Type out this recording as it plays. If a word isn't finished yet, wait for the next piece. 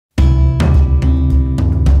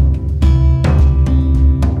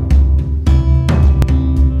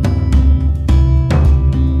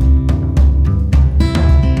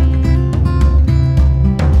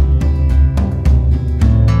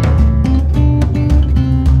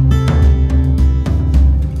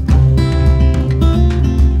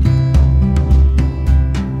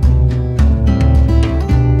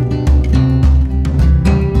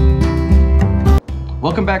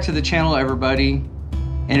back to the channel, everybody.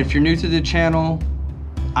 And if you're new to the channel,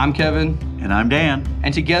 I'm Kevin. And I'm Dan.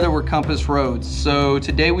 And together we're Compass Roadz. So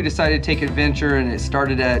today we decided to take adventure, and it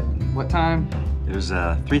started at what time? It was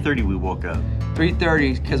 3:30 we woke up.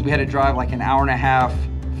 3:30, because we had to drive like an hour and a half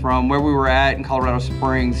from where we were at in Colorado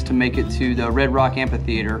Springs to make it to the Red Rocks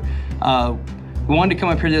Amphitheater. We wanted to come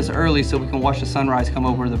up here this early so we can watch the sunrise come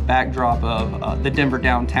over the backdrop of the Denver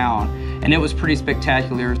downtown. And it was pretty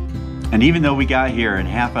spectacular. And even though we got here a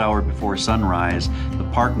half hour before sunrise, the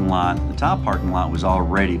top parking lot was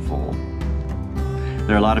already full.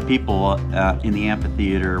 There are a lot of people in the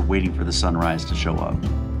amphitheater waiting for the sunrise to show up.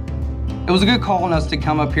 It was a good call on us to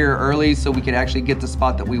come up here early so we could actually get the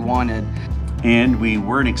spot that we wanted. And we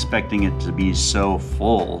weren't expecting it to be so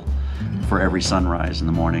full for every sunrise in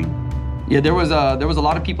the morning. Yeah, there was a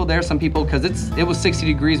lot of people there. Some people, because it was 60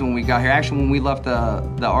 degrees when we got here. Actually, when we left the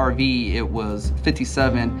RV, it was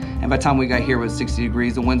 57, and by the time we got here, it was 60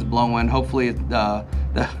 degrees. The wind's blowing. Hopefully, the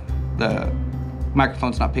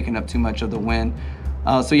microphone's not picking up too much of the wind.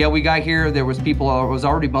 So yeah, we got here. There was people was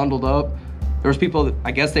already bundled up. There was people,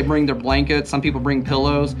 I guess they bring their blankets. Some people bring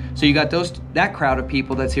pillows. So you got that crowd of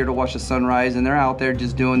people that's here to watch the sunrise, and they're out there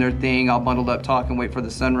just doing their thing, all bundled up, talking, wait for the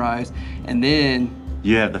sunrise, and then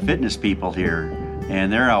you have the fitness people here,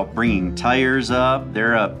 and they're out bringing tires up.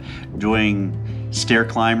 They're up doing stair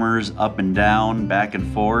climbers up and down, back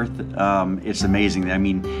and forth. It's amazing. I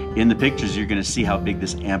mean, in the pictures, you're gonna see how big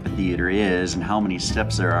this amphitheater is and how many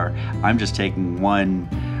steps there are. I'm just taking one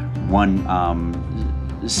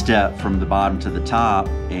step from the bottom to the top,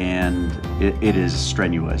 and it is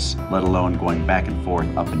strenuous, let alone going back and forth,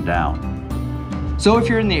 up and down. So if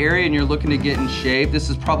you're in the area and you're looking to get in shape, this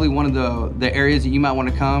is probably one of the areas that you might want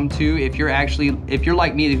to come to. If you're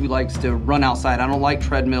like me who likes to run outside, I don't like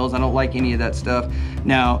treadmills, I don't like any of that stuff.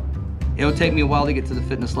 Now, it'll take me a while to get to the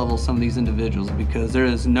fitness level of some of these individuals, because there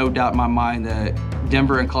is no doubt in my mind that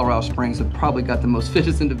Denver and Colorado Springs have probably got the most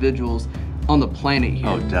fittest individuals on the planet here.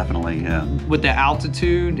 Oh, definitely, yeah. With the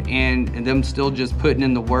altitude and them still just putting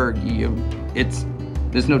in the work,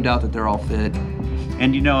 there's no doubt that they're all fit.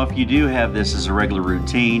 And you know, if you do have this as a regular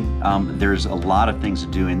routine, there's a lot of things to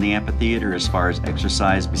do in the amphitheater as far as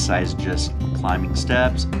exercise besides just climbing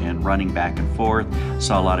steps and running back and forth.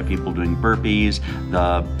 Saw a lot of people doing burpees.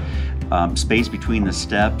 The space between the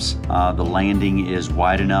steps, the landing is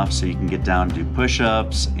wide enough so you can get down and do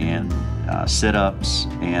push-ups and sit-ups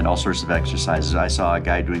and all sorts of exercises. I saw a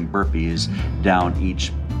guy doing burpees down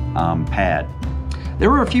each pad. There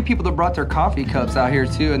were a few people that brought their coffee cups out here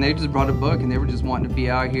too, and they just brought a book, and they were just wanting to be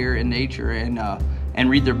out here in nature and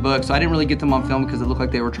read their book. So I didn't really get them on film because it looked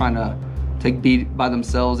like they were trying to be by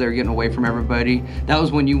themselves. They were getting away from everybody. That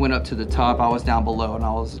was when you went up to the top. I was down below, and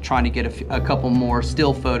I was trying to get a couple more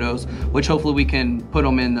still photos, which hopefully we can put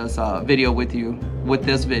them in this video with you, with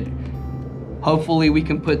this video. Hopefully we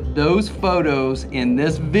can put those photos in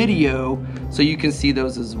this video so you can see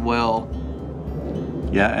those as well.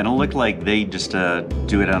 Yeah, and it looked like they just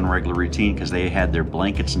do it on a regular routine because they had their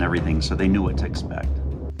blankets and everything, so they knew what to expect.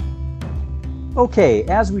 Okay,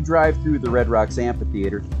 as we drive through the Red Rocks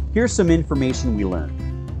Amphitheater, here's some information we learned.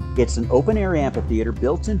 It's an open-air amphitheater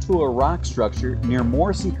built into a rock structure near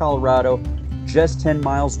Morrison, Colorado, just 10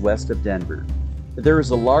 miles west of Denver. There is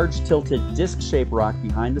a large tilted disc-shaped rock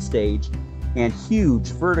behind the stage and huge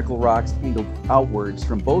vertical rocks angled outwards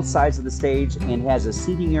from both sides of the stage, and has a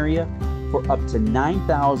seating area for up to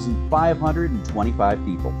 9,525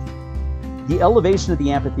 people. The elevation of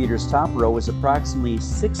the amphitheater's top row is approximately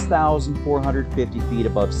 6,450 feet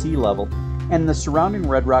above sea level, and the surrounding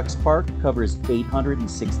Red Rocks Park covers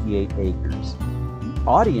 868 acres. The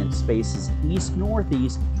audience faces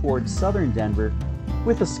east-northeast towards southern Denver,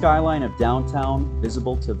 with a skyline of downtown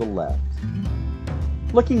visible to the left.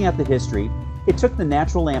 Looking at the history, it took the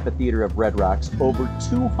natural amphitheater of Red Rocks over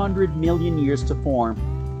 200 million years to form,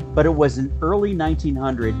 but it was in early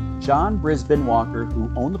 1900 John Brisbane Walker,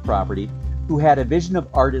 who owned the property, who had a vision of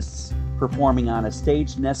artists performing on a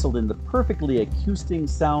stage nestled in the perfectly acoustic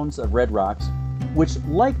sounds of Red Rocks, which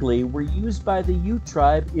likely were used by the Ute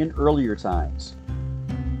tribe in earlier times.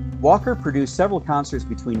 Walker produced several concerts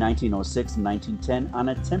between 1906 and 1910 on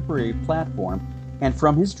a temporary platform, and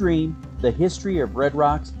from his dream, the history of Red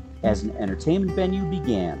Rocks as an entertainment venue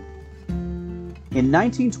began. In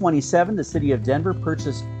 1927, the city of Denver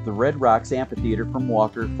purchased the Red Rocks Amphitheater from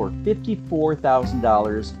Walker for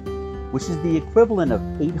 $54,000, which is the equivalent of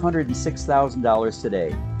 $806,000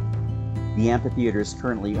 today. The amphitheater is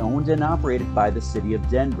currently owned and operated by the city of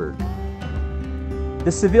Denver.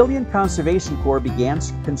 The Civilian Conservation Corps began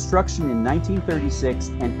construction in 1936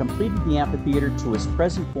 and completed the amphitheater to its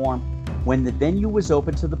present form when the venue was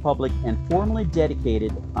opened to the public and formally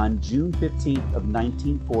dedicated on June 15th of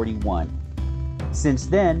 1941. Since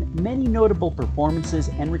then, many notable performances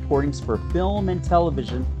and recordings for film and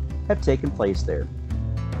television have taken place there.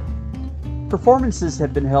 Performances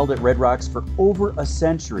have been held at Red Rocks for over a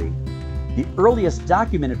century. The earliest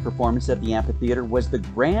documented performance at the amphitheater was the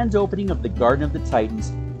grand opening of the Garden of the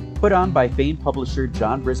Titans, put on by famed publisher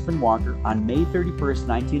John Brisbane Walker on May 31st,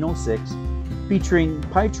 1906, featuring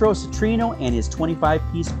Pietro Citrino and his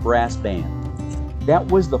 25-piece brass band. That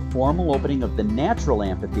was the formal opening of the natural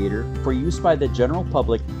amphitheater for use by the general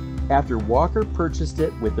public after Walker purchased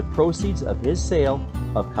it with the proceeds of his sale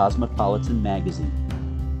of Cosmopolitan magazine.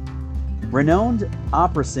 Renowned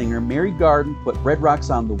opera singer Mary Garden put Red Rocks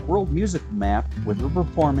on the world musical map with her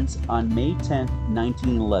performance on May 10,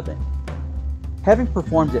 1911. Having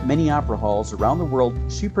performed at many opera halls around the world,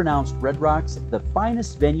 she pronounced Red Rocks the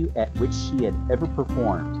finest venue at which she had ever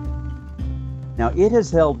performed. Now, it has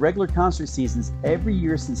held regular concert seasons every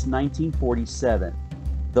year since 1947.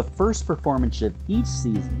 The first performance of each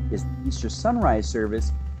season is the Easter Sunrise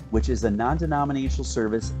Service, which is a non-denominational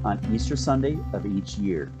service on Easter Sunday of each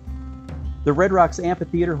year. The Red Rocks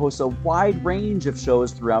Amphitheater hosts a wide range of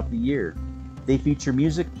shows throughout the year. They feature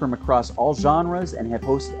music from across all genres and have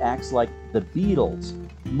hosted acts like The Beatles,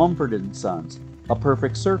 Mumford & Sons, A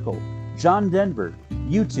Perfect Circle, John Denver,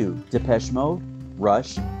 U2, Depeche Mode,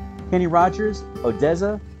 Rush, Kenny Rogers,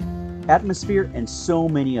 Odessa, Atmosphere, and so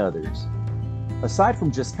many others. Aside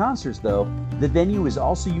from just concerts though, the venue is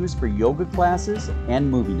also used for yoga classes and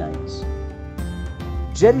movie nights.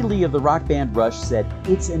 Jetty Lee of the rock band Rush said,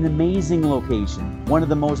 "It's an amazing location, one of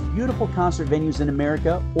the most beautiful concert venues in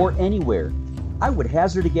America or anywhere. I would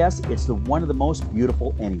hazard a guess it's one of the most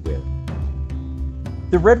beautiful anywhere."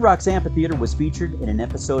 The Red Rocks Amphitheater was featured in an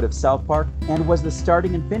episode of South Park and was the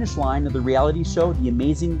starting and finish line of the reality show The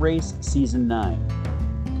Amazing Race Season 9.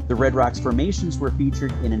 The Red Rocks formations were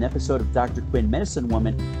featured in an episode of Dr. Quinn Medicine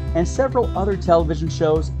Woman and several other television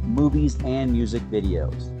shows, movies, and music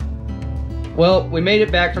videos. Well, we made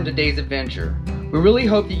it back from today's adventure. We really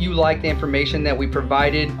hope that you liked the information that we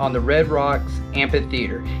provided on the Red Rocks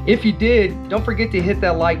Amphitheater. If you did, don't forget to hit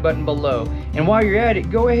that like button below. And while you're at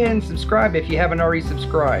it, go ahead and subscribe if you haven't already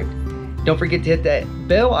subscribed. Don't forget to hit that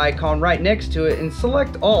bell icon right next to it and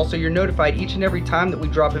select all so you're notified each and every time that we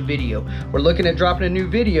drop a video. We're looking at dropping a new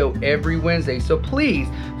video every Wednesday, so please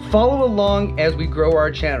follow along as we grow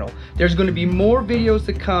our channel. There's going to be more videos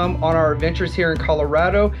to come on our adventures here in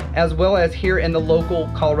Colorado, as well as here in the local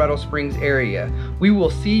Colorado Springs area. We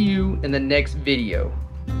will see you in the next video.